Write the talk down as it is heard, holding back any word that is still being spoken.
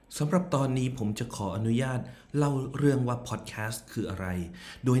สำหรับตอนนี้ผมจะขออนุญาตเล่าเรื่องว่าพอดแคสต์คืออะไร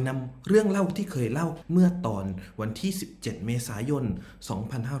โดยนำเรื่องเล่าที่เคยเล่าเมื่อตอนวันที่17เมษายน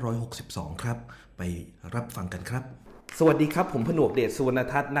2562ครับไปรับฟังกันครับสวัสดีครับผมผนวกเดชสุวรรณ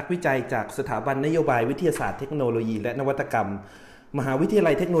ทัศน์นักวิจัยจากสถาบันนโยบายวิทยาศาสตร์เทคโนโลยีและนวัตกรรมมหาวิทยา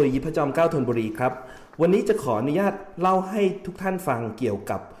ลัยเทคโนโลยีพระจอมเกล้าธนบุรีครับวันนี้จะขออนุญาตเล่าให้ทุกท่านฟังเกี่ยว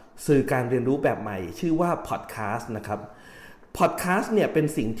กับสื่อการเรียนรู้แบบใหม่ชื่อว่าพอดแคสต์นะครับพอดแคสต์เนี่ยเป็น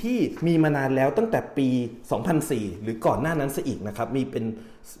สิ่งที่มีมานานแล้วตั้งแต่ปี 2004 หรือก่อนหน้านั้นซะอีกนะครับ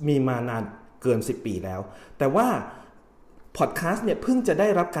มีมานานเกิน 10 ปีแล้วแต่ว่าพอดแคสต์เนี่ยเพิ่งจะได้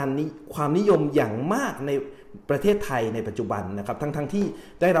รับความนิยมอย่างมากในประเทศไทยในปัจจุบันนะครับทั้งที่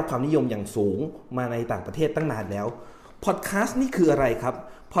ได้รับความนิยมอย่างสูงมาในต่างประเทศตั้งนานแล้วพอดแคสต์นี่คืออะไรครับ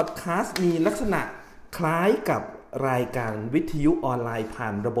พอดแคสต์มีลักษณะคล้ายกับรายการวิทยุออนไลน์ผ่า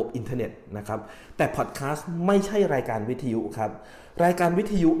นระบบอินเทอร์เน็ตนะครับแต่พอดแคสต์ไม่ใช่รายการวิทยุครับรายการวิ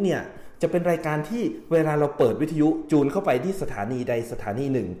ทยุเนี่ยจะเป็นรายการที่เวลาเราเปิดวิทยุจูนเข้าไปที่สถานีใดสถานี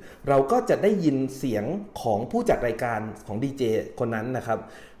หนึ่งเราก็จะได้ยินเสียงของผู้จัดรายการของดีเจคนนั้นนะครับ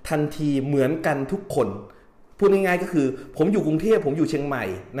ทันทีเหมือนกันทุกคนพูดง่ายๆก็คือผมอยู่กรุงเทพผมอยู่เชียงใหม่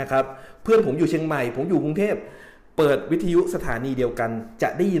นะครับเพื่อนผมอยู่เชียงใหม่ผมอยู่กรุงเทพเปิดวิทยุสถานีเดียวกันจะ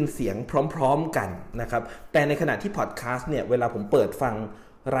ได้ยินเสียงพร้อมๆกันนะครับแต่ในขณะที่พอดแคสต์เนี่ยเวลาผมเปิดฟัง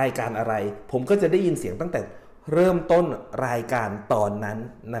รายการอะไรผมก็จะได้ยินเสียงตั้งแต่เริ่มต้นรายการตอนนั้น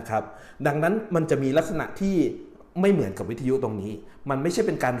นะครับดังนั้นมันจะมีลักษณะที่ไม่เหมือนกับวิทยุตรงนี้มันไม่ใช่เ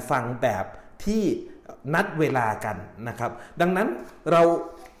ป็นการฟังแบบที่นัดเวลากันนะครับดังนั้นเรา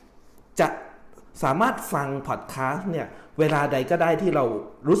จะสามารถฟังพอดแคสต์เนี่ยเวลาใดก็ได้ที่เรา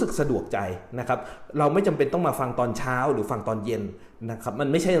รู้สึกสะดวกใจนะครับเราไม่จำเป็นต้องมาฟังตอนเช้าหรือฟังตอนเย็นนะครับมัน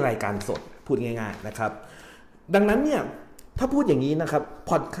ไม่ใช่รายการสดพูดง่ายๆนะครับดังนั้นเนี่ยถ้าพูดอย่างนี้นะครับ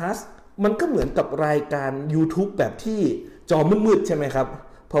พอดแคสต์มันก็เหมือนกับรายการ YouTube แบบที่จอมืดๆใช่ไหมครับ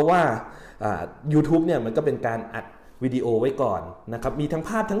เพราะว่าYouTube เนี่ยมันก็เป็นการอัดวิดีโอไว้ก่อนนะครับมีทั้ง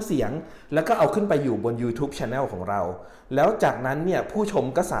ภาพทั้งเสียงแล้วก็เอาขึ้นไปอยู่บน YouTube Channel ของเราแล้วจากนั้นเนี่ยผู้ชม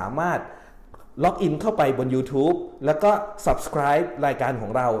ก็สามารถล็อกอินเข้าไปบน YouTube แล้วก็ Subscribe รายการขอ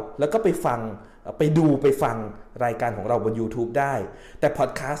งเราแล้วก็ไปฟังไปฟังรายการของเราบน YouTube ได้แต่พอ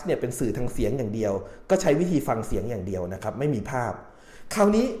ดแคสต์เนี่ยเป็นสื่อทางเสียงอย่างเดียวก็ใช้วิธีฟังเสียงอย่างเดียวนะครับไม่มีภาพคราว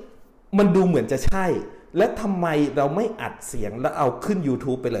นี้มันดูเหมือนจะใช่และทำไมเราไม่อัดเสียงแล้วเอาขึ้น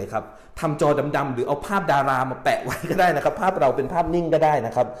YouTube ไปเลยครับทำจอดำๆหรือเอาภาพดารามาแปะไว้ก็ได้นะครับภาพเราเป็นภาพนิ่งก็ได้น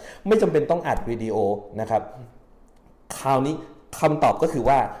ะครับไม่จำเป็นต้องอัดวิดีโอนะครับคราวนี้คำตอบก็คือ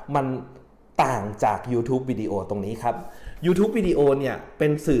ว่ามันต่างจาก YouTube วิดีโอตรงนี้ครับ YouTube วิดีโอเนี่ยเป็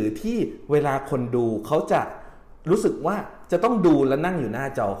นสื่อที่เวลาคนดูเขาจะรู้สึกว่าจะต้องดูและนั่งอยู่หน้า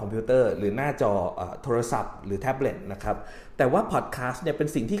จอคอมพิวเตอร์หรือหน้าจอโทรศัพท์หรือแท็บเล็ตนะครับแต่ว่าพอดแคสต์เนี่ยเป็น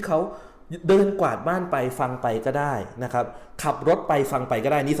สิ่งที่เขาเดินกวาดบ้านไปฟังไปก็ได้นะครับขับรถไปฟังไปก็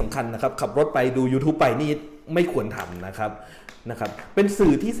ได้นี่สำคัญนะครับขับรถไปดู YouTube ไปนี่ไม่ควรทำนะครับเป็น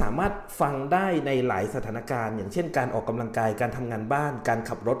สื่อที่สามารถฟังได้ในหลายสถานการณ์อย่างเช่นการออกกำลังกายการทำงานบ้านการ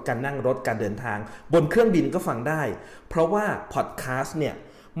ขับรถการนั่งรถการเดินทางบนเครื่องบินก็ฟังได้เพราะว่าพอดแคสต์เนี่ย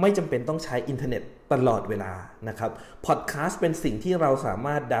ไม่จำเป็นต้องใช้อินเทอร์เน็ตตลอดเวลานะครับพอดแคสต์เป็นสิ่งที่เราสาม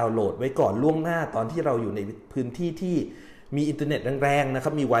ารถดาวน์โหลดไว้ก่อนล่วงหน้าตอนที่เราอยู่ในพื้นที่ที่มีอินเทอร์เน็ตแรงๆนะครั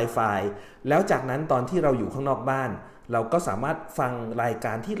บมี Wi-Fi แล้วจากนั้นตอนที่เราอยู่ข้างนอกบ้านเราก็สามารถฟังรายก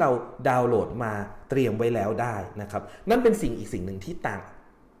ารที่เราดาวน์โหลดมาเตรียมไว้แล้วได้นะครับนั่นเป็นอีกสิ่งหนึ่งที่แ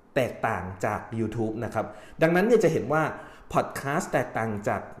ตกต่างจาก YouTube นะครับดังนั้นเนี่ยจะเห็นว่าพอดแคสต์แตกต่างจ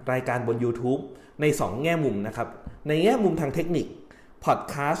ากรายการบน YouTube ใน2แง่มุมนะครับในแง่มุมทางเทคนิคพอด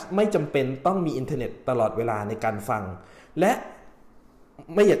แคสต์ไม่จำเป็นต้องมีอินเทอร์เน็ตตลอดเวลาในการฟังและ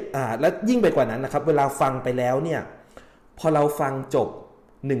และยิ่งไปกว่านั้นนะครับเวลาฟังไปแล้วเนี่ยพอเราฟังจบ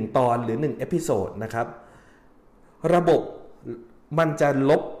1ตอนหรือ1เอพิโซดนะครับระบบมันจะ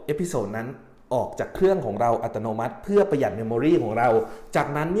ลบเอพิโซดนั้นออกจากเครื่องของเราอัตโนมัติเพื่อประหยัดเมมโมรีของเราจาก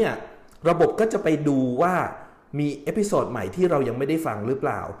นั้นเนี่ยระบบก็จะไปดูว่ามีเอพิโซดใหม่ที่เรายังไม่ได้ฟังหรือเป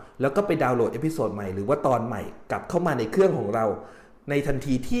ล่าแล้วก็ไปดาวน์โหลดเอพิโซดใหม่หรือว่าตอนใหม่กลับเข้ามาในเครื่องของเราในทัน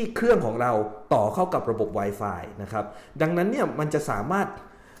ทีที่เครื่องของเราต่อเข้ากับระบบ Wi-Fi นะครับดังนั้นเนี่ยมันจะสามารถ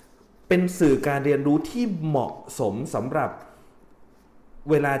เป็นสื่อการเรียนรู้ที่เหมาะสมสำหรับ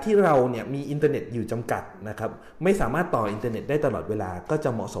เวลาที่เราเนี่ยมีอินเทอร์เน็ตอยู่จำกัดนะครับไม่สามารถต่ออินเทอร์เน็ตได้ตลอดเวลาก็จะ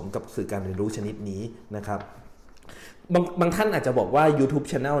เหมาะสมกับสื่อการเรียนรู้ชนิดนี้นะครับบางท่านอาจจะบอกว่า YouTube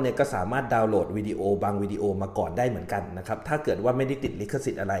Channel เนี่ยก็สามารถดาวน์โหลดวิดีโอบางวิดีโอมาก่อนได้เหมือนกันนะครับถ้าเกิดว่าไม่ได้ติดลิข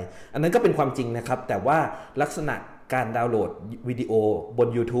สิทธิ์อะไรอันนั้นก็เป็นความจริงนะครับแต่ว่าลักษณะการดาวน์โหลดวิดีโอบน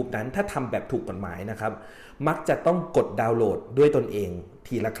YouTube นั้นถ้าทำแบบถูกกฎหมายนะครับมักจะต้องกดดาวน์โหลดด้วยตนเอง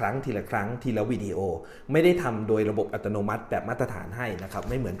ทีละครั้งทีละวิดีโอไม่ได้ทำโดยระบบอัตโนมัติแบบมาตรฐานให้นะครับ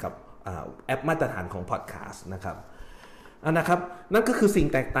ไม่เหมือนกับแอปมาตรฐานของพอดแคสต์นะครับ นะครับนั่นก็คือสิ่ง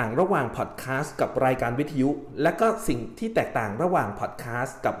แตกต่างระหว่างพอดแคสต์กับรายการวิทยุและก็สิ่งที่แตกต่างระหว่างพอดแคส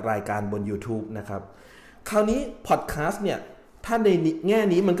ต์กับรายการบน YouTube นะครับคราวนี้พอดแคสต์เนี่ยถ้าในแง่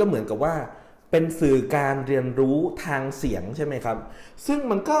นี้มันก็เหมือนกับว่าเป็นสื่อการเรียนรู้ทางเสียงใช่ไหมครับซึ่ง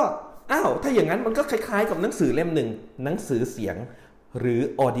มันก็ถ้าอย่างนั้นมันก็คล้ายๆกับหนังสือเล่มหนึ่งหนังสือเสียงหรือ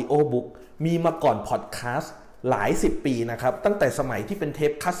Audio Book มีมาก่อนพอดแคสต์หลาย10 ปีนะครับตั้งแต่สมัยที่เป็นเท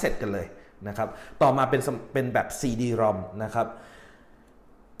ปคาสเซ็ตกันเลยนะครับต่อมาเป็นแบบ CD-ROM นะครับ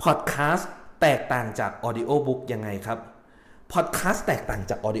พอดแคสต์แตกต่างจาก Audio Book ยังไงครับพอดแคสต์แตกต่าง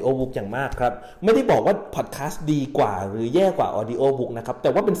จาก Audio Book อย่างมากครับไม่ได้บอกว่าพอดแคสต์ดีกว่าหรือแย่กว่า Audio Book นะครับแต่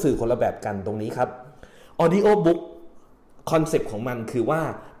ว่าเป็นสื่อคนละแบบกันตรงนี้ครับ Audio Book คอนเซ็ปต์ของมันคือว่า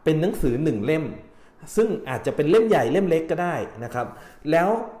เป็นหนังสือ1เล่มซึ่งอาจจะเป็นเล่มใหญ่เล่มเล็กก็ได้นะครับแล้ว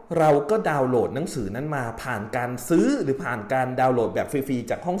เราก็ดาวน์โหลดหนังสือนั้นมาผ่านการซื้อหรือผ่านการดาวน์โหลดแบบฟรีๆ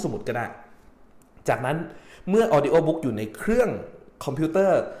จากห้องสมุดก็ได้จากนั้นเมื่อ Audio Book อยู่ในเครื่องคอมพิวเตอ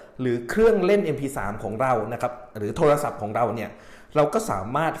ร์หรือเครื่องเล่น MP3 ของเรานะครับหรือโทรศัพท์ของเราเนี่ยเราก็สา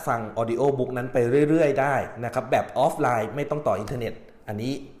มารถฟัง Audio Book นั้นไปเรื่อยๆได้นะครับแบบออฟไลน์ไม่ต้องต่ออินเทอร์เน็ตอัน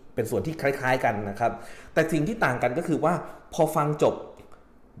นี้เป็นส่วนที่คล้ายๆกันนะครับแต่สิ่งที่ต่างกันก็คือว่าพอฟังจบ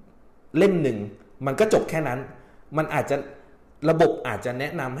เล่มหนึ่งมันก็จบแค่นั้นมันอาจจะระบบอาจจะแน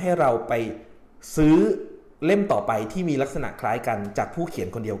ะนำให้เราไปซื้อเล่มต่อไปที่มีลักษณะคล้ายกันจากผู้เขียน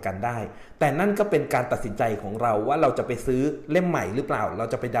คนเดียวกันได้แต่นั่นก็เป็นการตัดสินใจของเราว่าเราจะไปซื้อเล่มใหม่หรือเปล่าเรา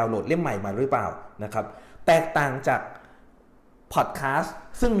จะไปดาวน์โหลดเล่มใหม่มาหรือเปล่านะครับแตกต่างจากพอดแคสต์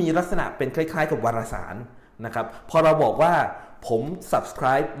ซึ่งมีลักษณะเป็นคล้ายๆกับวารสารนะครับพอเราบอกว่าผม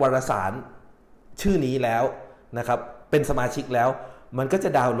subscribe วารสารชื่อนี้แล้วนะครับเป็นสมาชิกแล้วมันก็จะ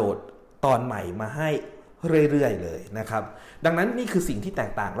ดาวน์โหลดตอนใหม่มาให้เรื่อยๆเลยนะครับดังนั้นนี่คือสิ่งที่แต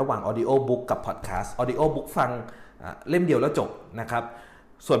กต่างระหว่าง Audio Book กับ Podcast Audio Book ฟังเล่มเดียวแล้วจบนะครับ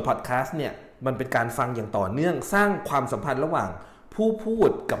ส่วน Podcast เนี่ยมันเป็นการฟังอย่างต่อเนื่องสร้างความสัมพันธ์ระหว่างผู้พูด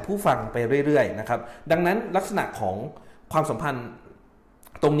กับผู้ฟังไปเรื่อยๆนะครับดังนั้นลักษณะของความสัมพันธ์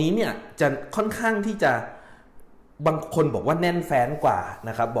ตรงนี้เนี่ยจะค่อนข้างที่จะบางคนบอกว่าแน่นแฟ้นกว่า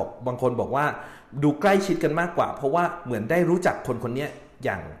นะครับบางคนบอกว่าดูใกล้ชิดกันมากกว่าเพราะว่าเหมือนได้รู้จักคนคนนี้อ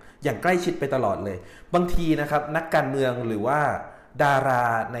ย่างใกล้ชิดไปตลอดเลยบางทีนะครับนักการเมืองหรือว่าดารา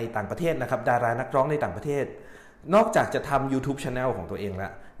ในต่างประเทศนะครับดารานักร้องในต่างประเทศนอกจากจะทำ YouTube Channel ของตัวเองแล้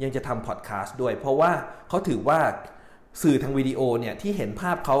วยังจะทำพอดแคสต์ด้วยเพราะว่าเขาถือว่าสื่อทางวิดีโอเนี่ยที่เห็นภ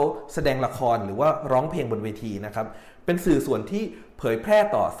าพเขาแสดงละครหรือว่าร้องเพลงบนเวทีนะครับเป็นสื่อส่วนที่เผยแพร่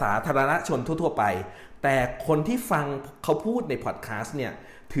ต่อสาธารณชนทั่วๆไปแต่คนที่ฟังเขาพูดในพอดแคสต์เนี่ย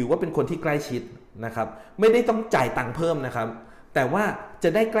ถือว่าเป็นคนที่ใกล้ชิดนะครับไม่ได้ต้องจ่ายตังค์เพิ่มนะครับแต่ว่าจะ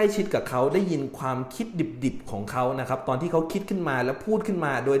ได้ใกล้ชิดกับเขาได้ยินความคิดดิบๆของเขานะครับตอนที่เขาคิดขึ้นมาแล้วพูดขึ้นม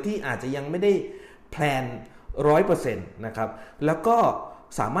าโดยที่อาจจะยังไม่ได้แพลน 100% นะครับแล้วก็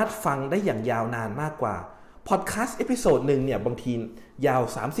สามารถฟังได้อย่างยาวนานมากกว่าพอดแคสต์เอพิโซดหนึ่งเนี่ยบางทียาว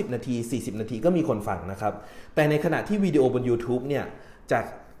30นาที40นาทีก็มีคนฟังนะครับแต่ในขณะที่วิดีโอบน YouTube เนี่ยจาก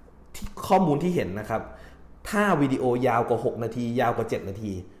ข้อมูลที่เห็นนะครับถ้าวิดีโอยาวกว่า6นาทียาวกว่า7นา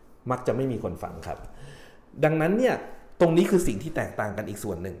ทีมักจะไม่มีคนฟังครับดังนั้นเนี่ยตรงนี้คือสิ่งที่แตกต่างกันอีก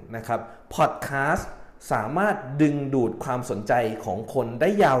ส่วนหนึ่งนะครับพอดแคสต์สามารถดึงดูดความสนใจของคนได้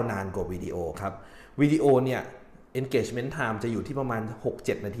ยาวนานกว่าวิดีโอครับวิดีโอเนี่ย engagement time จะอยู่ที่ประมาณ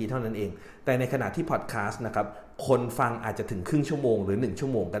 6-7 นาทีเท่านั้นเองแต่ในขณะที่พอดแคสต์นะครับคนฟังอาจจะถึงครึ่งชั่วโมงหรือ1ชั่ว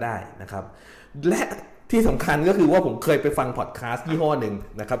โมงก็ได้นะครับและที่สำคัญก็คือว่าผมเคยไปฟังพอดแคสต์ยี่ห้อหนึ่ง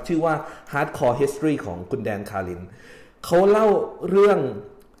นะครับชื่อว่า Hardcore History ของคุณแดนคารินเขาเล่าเรื่อง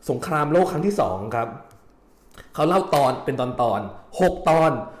สงครามโลกครั้งที่2ครับเขาเล่าตอนเป็นตอน6ตอ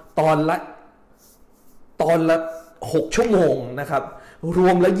นละ6ชั่วโมงนะครับร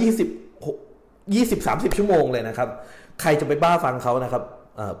วมแล้ว20-30 ชั่วโมงเลยนะครับใครจะไปบ้าฟังเขานะครับ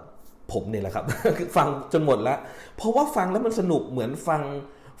ผมเนี่ยแหละครับ ฟังจนหมดแล้วเพราะว่าฟังแล้วมันสนุกเหมือนฟั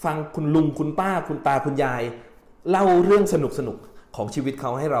งคุณลุงคุณป้าคุณตาคุณยายเล่าเรื่องสนุกของชีวิตเข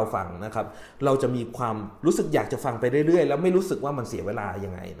าให้เราฟังนะครับเราจะมีความรู้สึกอยากจะฟังไปเรื่อยๆแล้วไม่รู้สึกว่ามันเสียเวลายั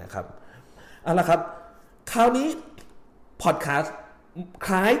งไงนะครับเอาละครับคราวนี้พอดแคสต์ค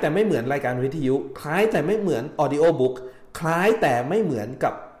ล้ายแต่ไม่เหมือนรายการวิทยุคล้ายแต่ไม่เหมือน Audio Book คล้ายแต่ไม่เหมือนกั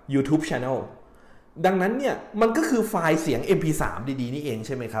บ YouTube Channel ดังนั้นเนี่ยมันก็คือไฟล์เสียง MP3 ดีๆนี่เองใ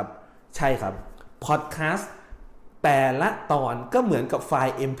ช่ไหมครับใช่ครับพอดแคสต์แต่ละตอนก็เหมือนกับไฟ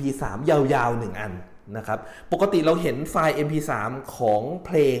ล์ MP3 ยาวๆ1อันนะครับปกติเราเห็นไฟล์ MP3 ของเพ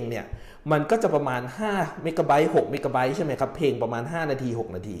ลงเนี่ยมันก็จะประมาณ5เมกะไบต์6เมกะไบต์ใช่ไหมครับเพลงประมาณ5นาที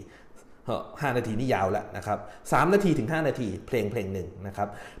6นาที5นาทีนี่ยาวแล้วนะครับ3นาทีถึง5นาทีเพลงหนึ่งนะครับ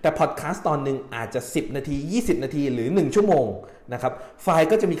แต่พอดแคสต์ตอนหนึ่งอาจจะ10นาที20นาทีหรือ1ชั่วโมงนะครับไฟล์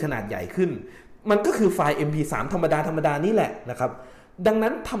ก็จะมีขนาดใหญ่ขึ้นมันก็คือไฟล์ MP3 ธรรมดานี่แหละนะครับดัง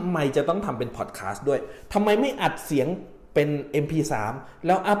นั้นทำไมจะต้องทำเป็นพอดแคสต์ด้วยทำไมไม่อัดเสียง เป็น MP3 แ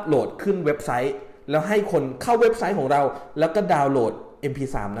ล้วอัปโหลดขึ้นเว็บไซต์แล้วให้คนเข้าเว็บไซต์ของเราแล้วก็ดาวน์โหลด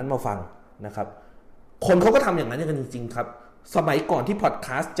MP3 นั้นมาฟังนะครับคนเขาก็ทำอย่างนั้นกันจริงๆครับสมัยก่อนที่พอดแค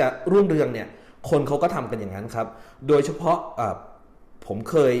สต์จะรุ่งเรืองเนี่ยคนเขาก็ทำกันอย่างนั้นครับโดยเฉพาะผม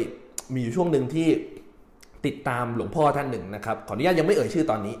เคยมีอยู่ช่วงหนึ่งที่ติดตามหลวงพ่อท่านหนึ่งนะครับขออนุญาตยังไม่เอ่ยชื่อ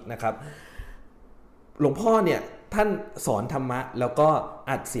ตอนนี้นะครับหลวงพ่อเนี่ยท่านสอนธรรมะแล้วก็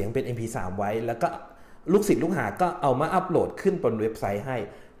อัดเสียงเป็น MP3 ไว้แล้วก็ลูกศิษย์ลูกหาก็เอามาอัปโหลดขึ้นบนเว็บไซต์ให้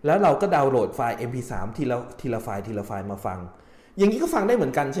แล้วเราก็ดาวน์โหลดไฟล์ MP3 ทีละไฟล์มาฟังอย่างนี้ก็ฟังได้เหมื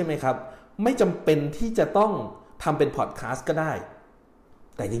อนกันใช่ไหมครับไม่จำเป็นที่จะต้องทำเป็นพอดแคสต์ก็ได้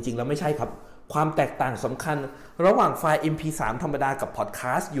แต่จริงๆแล้วไม่ใช่ครับความแตกต่างสำคัญระหว่างไฟล์ MP3 ธรรมดากับพอดแค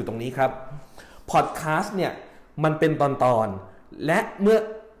สต์อยู่ตรงนี้ครับพอดแคสต์เนี่ยมันเป็นตอนๆและเมื่อ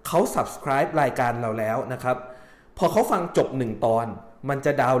เขา subscribe รายการเราแล้วนะครับพอเขาฟังจบ1ตอนมันจ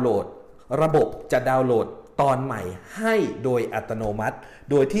ะดาวน์โหลดระบบจะดาวน์โหลดตอนใหม่ให้โดยอัตโนมัติ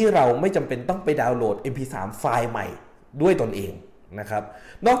โดยที่เราไม่จำเป็นต้องไปดาวน์โหลด MP3 ไฟล์ใหม่ด้วยตนเองนะครับ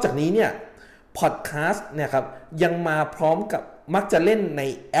นอกจากนี้เนี่ยพอดแคสต์เนี่ยครับยังมาพร้อมกับมักจะเล่นใน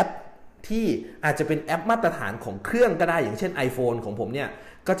แอปที่อาจจะเป็นแอปมาตรฐานของเครื่องก็ได้อย่างเช่น iPhone ของผมเนี่ย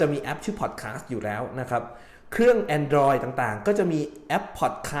ก็จะมีแอปชื่อ Podcast อยู่แล้วนะครับเครื่อง Android ต่างๆก็จะมีแอป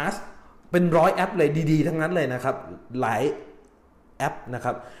Podcast เป็น100แอปเลยดีๆทั้งนั้นเลยนะครับหลายแอปนะค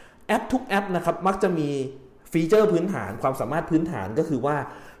รับแอปทุกแอปนะครับมักจะมีฟีเจอร์พื้นฐานความสามารถพื้นฐานก็คือว่า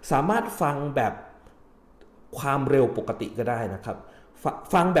สามารถฟังแบบความเร็วปกติก็ได้นะครับ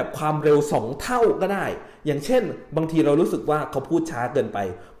ฟังแบบความเร็ว2เท่าก็ได้อย่างเช่นบางทีเรารู้สึกว่าเขาพูดช้าเกินไป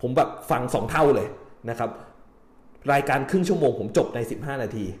ผมแบบฟัง2เท่าเลยนะครับรายการครึ่งชั่วโมงผมจบใน15นา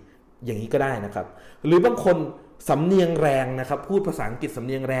ทีอย่างนี้ก็ได้นะครับหรือบางคนสำเนียงแรงนะครับพูดภาษาอังกฤษสำเ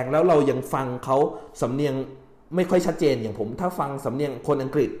นียงแรงแล้วเรายังฟังเขาสำเนียงไม่ค่อยชัดเจนอย่างผมถ้าฟังสำเนียงคนอั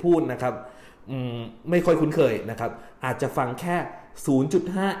งกฤษพูดนะครับไม่ค่อยคุ้นเคยนะครับอาจจะฟังแค่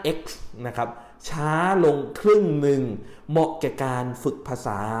 0.5x นะครับช้าลงครึ่งหนึ่งเหมาะแก่การฝึกภาษ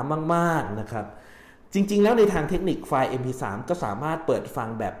ามากๆนะครับจริงๆแล้วในทางเทคนิคไฟล์ MP3 ก็สามารถเปิดฟัง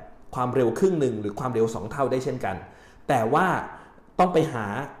แบบความเร็วครึ่งหนึ่งหรือความเร็ว2เท่าได้เช่นกันแต่ว่าต้องไปหา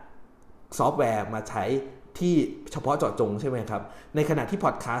ซอฟต์แวร์มาใช้ที่เฉพาะเจาะจงใช่ไหมครับในขณะที่พ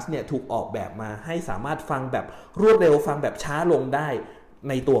อดแคสต์เนี่ยถูกออกแบบมาให้สามารถฟังแบบรวดเร็วฟังแบบช้าลงได้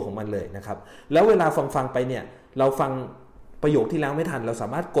ในตัวของมันเลยนะครับแล้วเวลาฟังไปเนี่ยเราฟังประโยคที่แล้วไม่ทันเราสา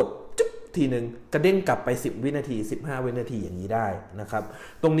มารถกดจุ๊บทีนึงกระเด้งกลับไป10วินาที15วินาทีอย่างนี้ได้นะครับ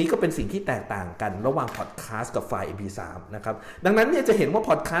ตรงนี้ก็เป็นสิ่งที่แตกต่างกันระหว่างพอดแคสต์กับไฟล์ MP3 นะครับดังนั้นเนี่ยจะเห็นว่า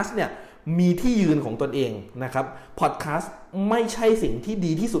พอดแคสต์เนี่ยมีที่ยืนของตนเองนะครับพอดแคสต์ไม่ใช่สิ่งที่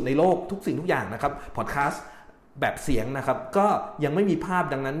ดีที่สุดในโลกทุกสิ่งทุกอย่างนะครับพอดแคสต์แบบเสียงนะครับก็ยังไม่มีภาพ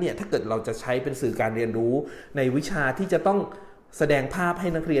ดังนั้นเนี่ยถ้าเกิดเราจะใช้เป็นสื่อการเรียนรู้ในวิชาที่จะต้องแสดงภาพให้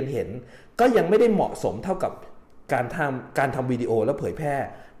นักเรียนเห็นก็ยังไม่ได้เหมาะสมเท่ากับการทำวิดีโอแล้วเผยแพร่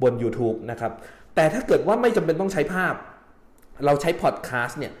บน YouTube นะครับแต่ถ้าเกิดว่าไม่จำเป็นต้องใช้ภาพเราใช้พอดแคส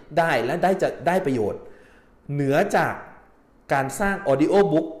ต์เนี่ยได้และจะได้ประโยชน์เหนือจากการสร้าง Audio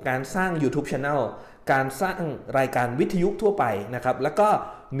Book การสร้าง YouTube Channel การสร้างรายการวิทยุทั่วไปนะครับแล้วก็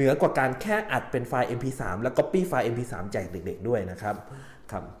เหนือกว่าการแค่อัดเป็นไฟล์ MP3 แล้ว Copy ไฟล์ MP3 แจกเด็กๆด้วยนะครับ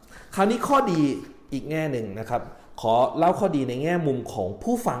คราวนี้ข้อดีอีกแง่หนึ่งนะครับขอเล่าข้อดีในแง่มุมของ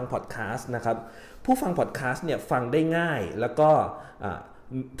ผู้ฟังพอดแคสต์นะครับผู้ฟังพอดแคสต์เนี่ยฟังได้ง่ายแล้วก็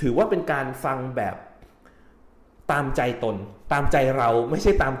ถือว่าเป็นการฟังแบบตามใจตนตามใจเราไม่ใ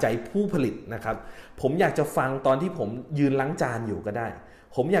ช่ตามใจผู้ผลิตนะครับผมอยากจะฟังตอนที่ผมยืนล้างจานอยู่ก็ได้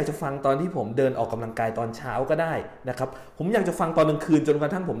ผมอยากจะฟังตอนที่ผมเดินออกกำลังกายตอนเช้าก็ได้นะครับผมอยากจะฟังตอนกลางคืนจนกร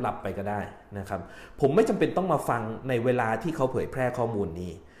ะทั่งผมหลับไปก็ได้นะครับผมไม่จำเป็นต้องมาฟังในเวลาที่เขาเผยแพร่ข้อมูล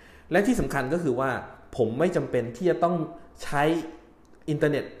นี้และที่สำคัญก็คือว่าผมไม่จำเป็นที่จะต้องใช้อินเทอ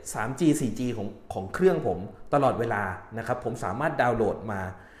ร์เน็ต 3G 4G ของเครื่องผมตลอดเวลานะครับผมสามารถดาวน์โหลดมา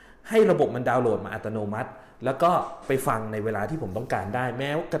ให้ระบบมันดาวน์โหลดมาอัตโนมัติแล้วก็ไปฟังในเวลาที่ผมต้องการได้แม้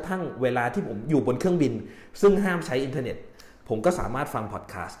กระทั่งเวลาที่ผมอยู่บนเครื่องบินซึ่งห้ามใช้อินเทอร์เน็ตผมก็สามารถฟังพอด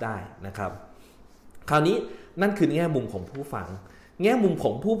แคสต์ได้นะครับคราวนี้นั่นคือแง่มุมของผู้ฟังแง่มุมข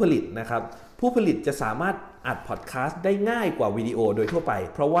องผู้ผลิตนะครับผู้ผลิตจะสามารถอัดพอดแคสต์ได้ง่ายกว่าวิดีโอโดยทั่วไป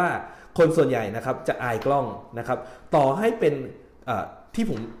เพราะว่าคนส่วนใหญ่นะครับจะอายกล้องนะครับต่อให้เป็นที่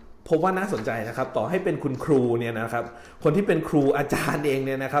ผมพบว่าน่าสนใจนะครับต่อให้เป็นคุณครูเนี่ยนะครับคนที่เป็นครูอาจารย์เองเ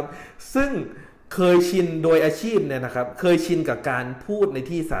นี่ยนะครับซึ่งเคยชินโดยอาชีพเนี่ยนะครับเคยชินกับการพูดใน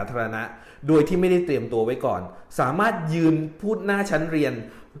ที่สาธารณะโดยที่ไม่ได้เตรียมตัวไว้ก่อนสามารถยืนพูดหน้าชั้นเรียน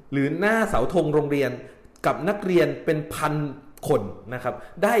หรือหน้าเสาธงโรงเรียนกับนักเรียนเป็นพันคนนะครับ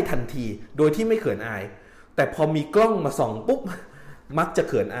ได้ทันทีโดยที่ไม่เขินอายแต่พอมีกล้องมาส่องปุ๊บมักจะ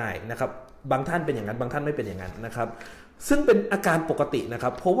เขินอายนะครับบางท่านเป็นอย่างนั้นบางท่านไม่เป็นอย่างนั้นนะครับซึ่งเป็นอาการปกตินะครั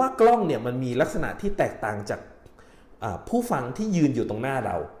บเพราะว่ากล้องเนี่ยมันมีลักษณะที่แตกต่างจาก ผู้ฟังที่ยืนอยู่ตรงหน้าเ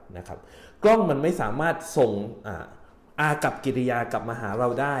รานะครับกล้องมันไม่สามารถส่งอากับกิริยากลับมาหาเรา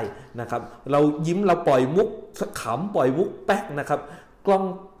ได้นะครับเรายิ้มเราปล่อยมุกขำปล่อยมุกแป๊กนะครับก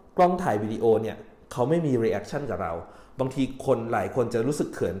ล้องถ่ายวิดีโอเนี่ยเขาไม่มีรีแอคชั่นกับเราบางทีคนหลายคนจะรู้สึก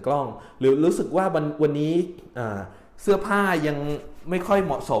เขินกล้องหรือรู้สึกว่าวันนี้เสื้อผ้ายังไม่ค่อยเ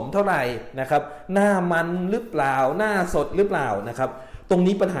หมาะสมเท่าไหร่นะครับหน้ามันหรือเปล่าหน้าสดหรือเปล่านะครับตรง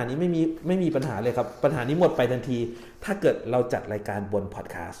นี้ปัญหานี้ไม่มีปัญหาเลยครับปัญหานี้หมดไปทันทีถ้าเกิดเราจัดรายการบนพอด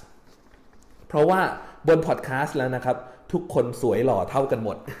แคสต์เพราะว่าบนพอดแคสต์แล้วนะครับทุกคนสวยหล่อเท่ากันหม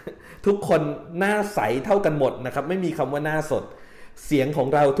ด ทุกคนหน้าใสเท่ากันหมดนะครับไม่มีคำว่าหน้าสดเสียงของ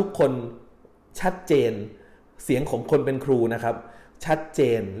เราทุกคนชัดเจนเสียงของคนเป็นครูนะครับชัดเจ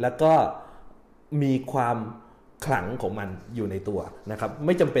นแล้วก็มีความขลังของมันอยู่ในตัวนะครับไ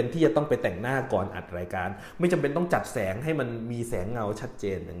ม่จำเป็นที่จะต้องไปแต่งหน้าก่อนอัดรายการไม่จำเป็นต้องจัดแสงให้มันมีแสงเงาชัดเจ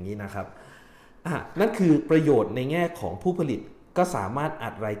นอย่างนี้นะครับนั่นคือประโยชน์ในแง่ของผู้ผลิตก็สามารถอั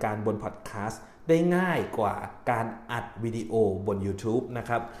ดรายการบนพอดแคสต์ได้ง่ายกว่าการอัดวิดีโอบน YouTube นะ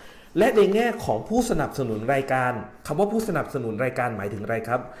ครับและในแง่ของผู้สนับสนุนรายการคำว่าผู้สนับสนุนรายการหมายถึงอะไรค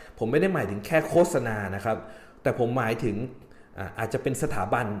รับผมไม่ได้หมายถึงแค่โฆษณานะครับแต่ผมหมายถึงอาจจะเป็นสถา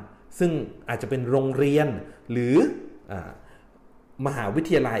บันซึ่งอาจจะเป็นโรงเรียนหรือมหาวิ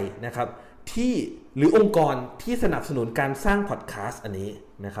ทยาลัยนะครับที่หรือองค์กรที่สนับสนุนการสร้างพอดแคสต์อันนี้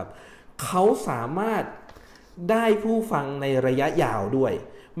นะครับเขาสามารถได้ผู้ฟังในระยะยาวด้วย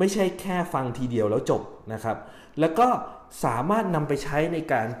ไม่ใช่แค่ฟังทีเดียวแล้วจบนะครับแล้วก็สามารถนำไปใช้ใน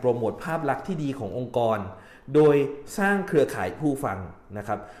การโปรโมทภาพลักษณ์ที่ดีขององค์กรโดยสร้างเครือข่ายผู้ฟังนะค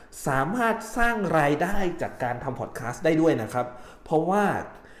รับสามารถสร้างรายได้จากการทำพอดแคสต์ได้ด้วยนะครับเพราะว่า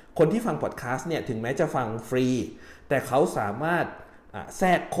คนที่ฟังพอดแคสต์เนี่ยถึงแม้จะฟังฟรีแต่เขาสามารถแทร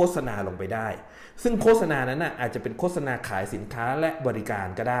กโฆษณาลงไปได้ซึ่งโฆษณานั้นอาจจะเป็นโฆษณาขายสินค้าและบริการ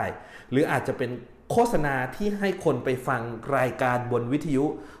ก็ได้หรืออาจจะเป็นโฆษณาที่ให้คนไปฟังรายการบนวิทยุ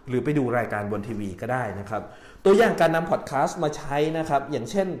หรือไปดูรายการบนทีวีก็ได้นะครับตัวอย่างการนำพอดแคสต์มาใช้นะครับอย่าง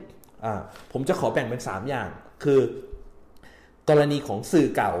เช่นผมจะขอแบ่งเป็น3อย่างคือกรณีของสื่อ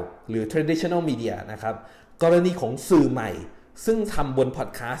เก่าหรือ traditional media นะครับกรณีของสื่อใหม่ซึ่งทำบนพอด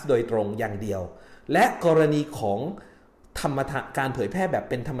แคสต์โดยตรงอย่างเดียวและกรณีของการเผยแพร่แบบ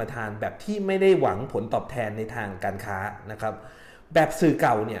เป็นธรรมทานแบบที่ไม่ได้หวังผลตอบแทนในทางการค้านะครับแบบสื่อเ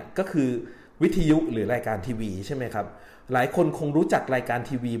ก่าเนี่ยก็คือวิทยุหรือรายการทีวีใช่ไหมครับหลายคนคงรู้จักรายการ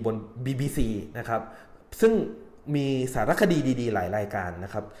ทีวีบน BBC นะครับซึ่งมีสารคดีดีๆหลายรายการน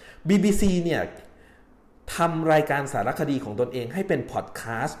ะครับ BBC เนี่ยทำรายการสารคดีของตนเองให้เป็นพอดแค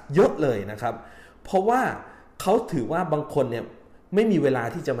สต์เยอะเลยนะครับเพราะว่าเขาถือว่าบางคนเนี่ยไม่มีเวลา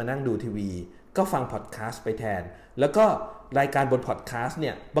ที่จะมานั่งดูทีวีก็ฟังพอดแคสต์ไปแทนแล้วก็รายการบนพอดแคสต์เ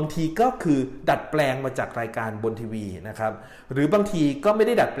นี่ยบางทีก็คือดัดแปลงมาจากรายการบนทีวีนะครับหรือบางทีก็ไม่ไ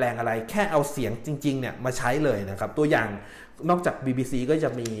ด้ดัดแปลงอะไรแค่เอาเสียงจริงๆเนี่ยมาใช้เลยนะครับตัวอย่างนอกจาก BBC ก็จะ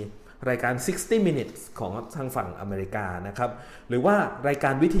มีรายการ60 minutes ของทางฝั่งอเมริกานะครับหรือว่ารายกา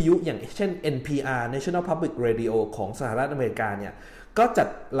รวิทยุอย่างเช่น NPR National Public Radio ของสหรัฐอเมริกาเนี่ยก็จั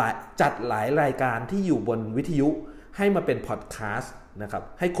ดหลายรายการที่อยู่บนวิทยุให้มาเป็นพอดแคสต์นะครับ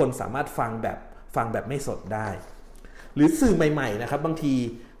ให้คนสามารถฟังแบบไม่สดได้หรือสื่อใหม่ๆนะครับบางที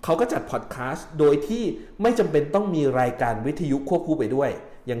เขาก็จัดพอดแคสต์โดยที่ไม่จำเป็นต้องมีรายการวิทยุควบคู่ไปด้วย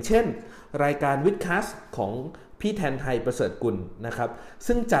อย่างเช่นรายการวิดแคสต์ของพี่แทนไทยประเสริฐกุลนะครับ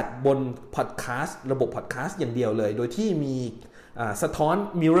ซึ่งจัดบนพอดแคสต์ระบบพอดแคสต์อย่างเดียวเลยโดยที่มีสะท้อน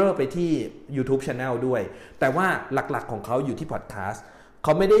มิเรอร์ไปที่ YouTube Channel ด้วยแต่ว่าหลักๆของเขาอยู่ที่พอดแคสต์เข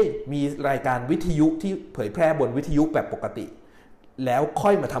าไม่ได้มีรายการวิทยุที่เผยแพร่บนวิทยุแบบปกติแล้วค่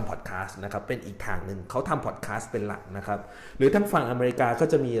อยมาทำพอดแคสต์นะครับเป็นอีกทางหนึ่งเขาทำพอดแคสต์เป็นหลักนะครับหรือทางฝั่งอเมริกาก็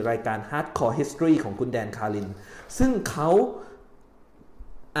จะมีรายการ Hardcore History ของคุณแดนคารินซึ่งเขา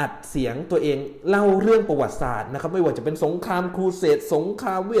อัดเสียงตัวเองเล่าเรื่องประวัติศาสตร์นะครับไม่ว่าจะเป็นสงครามครูเสดสงคร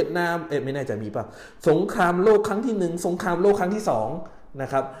ามเวียดนามไม่แน่ใจมีป่ะสงครามโลกครั้งที่1สงครามโลกครั้งที่2นะ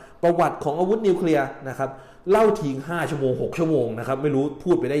ครับประวัติของอาวุธนิวเคลียร์นะครับเล่าทิ้ง5ชั่วโมง6ชั่วโมงนะครับไม่รู้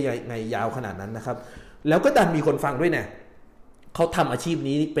พูดไปได้ไงยาวขนาดนั้นนะครับแล้วก็ดันมีคนฟังด้วยนะเขาทำอาชีพ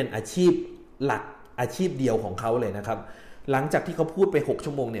นี้เป็นอาชีพหลักอาชีพเดียวของเขาเลยนะครับหลังจากที่เขาพูดไป6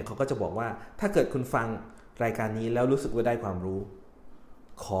ชั่วโมงเนี่ยเขาก็จะบอกว่าถ้าเกิดคุณฟังรายการนี้แล้วรู้สึกว่าได้ความรู้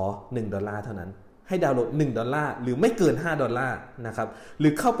ขอ$1เท่านั้นให้ดาวน์โหลด$1หรือไม่เกิน$5นะครับหรื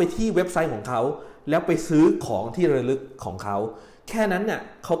อเข้าไปที่เว็บไซต์ของเขาแล้วไปซื้อของที่ระลึกของเขาแค่นั้นเนี่ย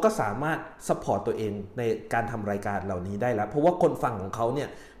เขาก็สามารถซัพพอร์ตตัวเองในการทำรายการเหล่านี้ได้แล้วเพราะว่าคนฟังของเขาเนี่ย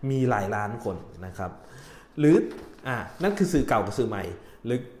มีหลายล้านคนนะครับหรือนั่นคือสื่อเก่ากับสื่อใหม่ห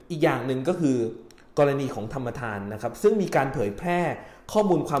รืออีกอย่างหนึ่งก็คือกรณีของธรรมทานนะครับซึ่งมีการเผยแพร่ข้อ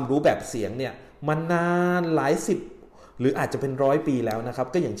มูลความรู้แบบเสียงเนี่ยมานานหลายสิบหรืออาจจะเป็น100 ปีแล้วนะครับ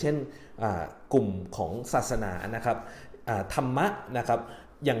ก็อย่างเช่น กลุ่มของศาสนานะครับธรรมะนะครับ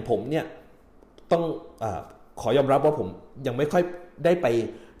อย่างผมเนี่ยต้องขอยอมรับว่าผมยังไม่ค่อยได้ไป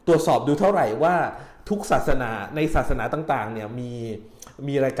ตรวจสอบดูเท่าไหร่ว่าทุกศาสนาในศาสนาต่างๆเนี่ย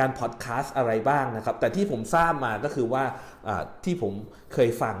มีรายการพอดแคสต์อะไรบ้างนะครับแต่ที่ผมทราบมาก็คือว่าที่ผมเคย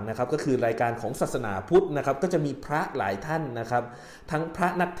ฟังนะครับก็คือรายการของศาสนาพุทธนะครับก็จะมีพระหลายท่านนะครับทั้งพระ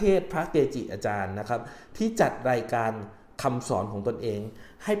นักเทศน์พระเกจิอาจารย์นะครับที่จัดรายการคำสอนของตนเอง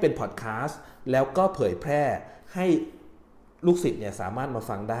ให้เป็นพอดแคสต์แล้วก็เผยแพร่ให้ลูกศิษย์เนี่ยสามารถมา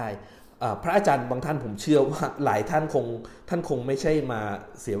ฟังได้พระอาจารย์บางท่านผมเชื่อว่าหลายท่านคงไม่ใช่มา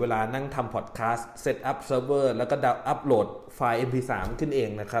เสียเวลานั่งทำพอดแคสต์เซตอัพเซิร์ฟเวอร์แล้วก็อัพโหลดไฟล์ MP3 ขึ้นเอง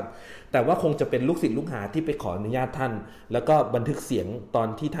นะครับแต่ว่าคงจะเป็นลูกศิษย์ลูกหาที่ไปขออนุญาตท่านแล้วก็บันทึกเสียงตอน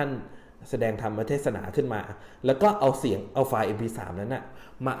ที่ท่านแสดงธรรมเทศนาขึ้นมาแล้วก็เอาไฟล์ MP3 นั้นนะ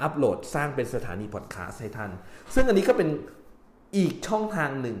มาอัพโหลดสร้างเป็นสถานีพอดแคสต์ให้ท่านซึ่งอันนี้ก็เป็นอีกช่องทา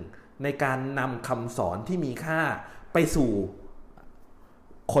งหนึ่งในการนำคำสอนที่มีค่าไปสู่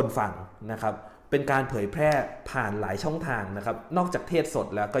คนฟังนะครับเป็นการเผยแพร่ผ่านหลายช่องทางนะครับนอกจากเทศสด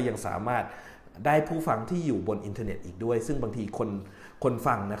แล้วก็ยังสามารถได้ผู้ฟังที่อยู่บนอินเทอร์เน็ตอีกด้วยซึ่งบางทีคน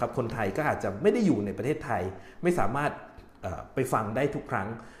ฟังนะครับคนไทยก็อาจจะไม่ได้อยู่ในประเทศไทยไม่สามารถไปฟังได้ทุกครั้ง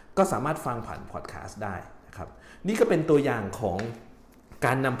ก็สามารถฟังผ่านพอดแคสต์ได้นะครับนี่ก็เป็นตัวอย่างของก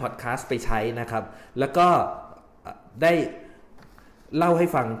ารนำพอดแคสต์ไปใช้นะครับแล้วก็ได้เล่าให้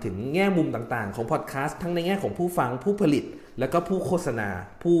ฟังถึงแง่มุมต่างๆของพอดแคสต์ทั้งในแง่ของผู้ฟังผู้ผลิตแล้วก็ผู้โฆษณา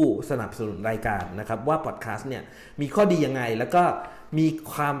ผู้สนับสนุนรายการนะครับว่าพอดแคสต์เนี่ยมีข้อดียังไงแล้วก็มี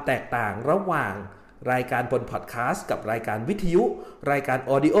ความแตกต่างระหว่างรายการบนพอดแคสต์กับรายการวิทยุรายการ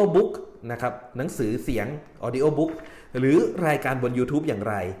ออดิโอบุ๊กนะครับหนังสือเสียงออดิโอบุ๊กหรือรายการบน YouTube อย่าง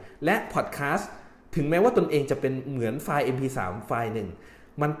ไรและพอดแคสต์ถึงแม้ว่าตนเองจะเป็นเหมือนไฟล์ MP3 ไฟล์หนึ่ง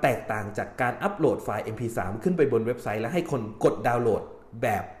มันแตกต่างจากการอัปโหลดไฟล์ MP3 ขึ้นไปบนเว็บไซต์และให้คนกดดาวน์โหลดแบ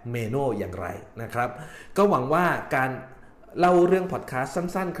บเมโนอย่างไรนะครับก็หวังว่าการเล่าเรื่องพอดแคสต์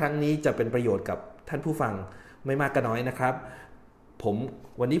สั้นๆครั้งนี้จะเป็นประโยชน์กับท่านผู้ฟังไม่มากก็น้อยนะครับ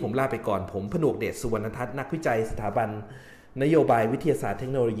วันนี้ผมลาไปก่อนผมผนวกเดชสุวรรณทัศน์นักวิจัยสถาบันนโยบายวิทยาศาสตร์เทค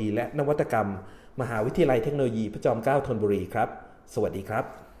โนโลยีและนวัตกรรมมหาวิทยาลัยเทคโนโลยีพระจอมเกล้าธนบุรีครับสวัสดีครั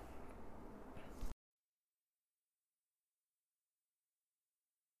บ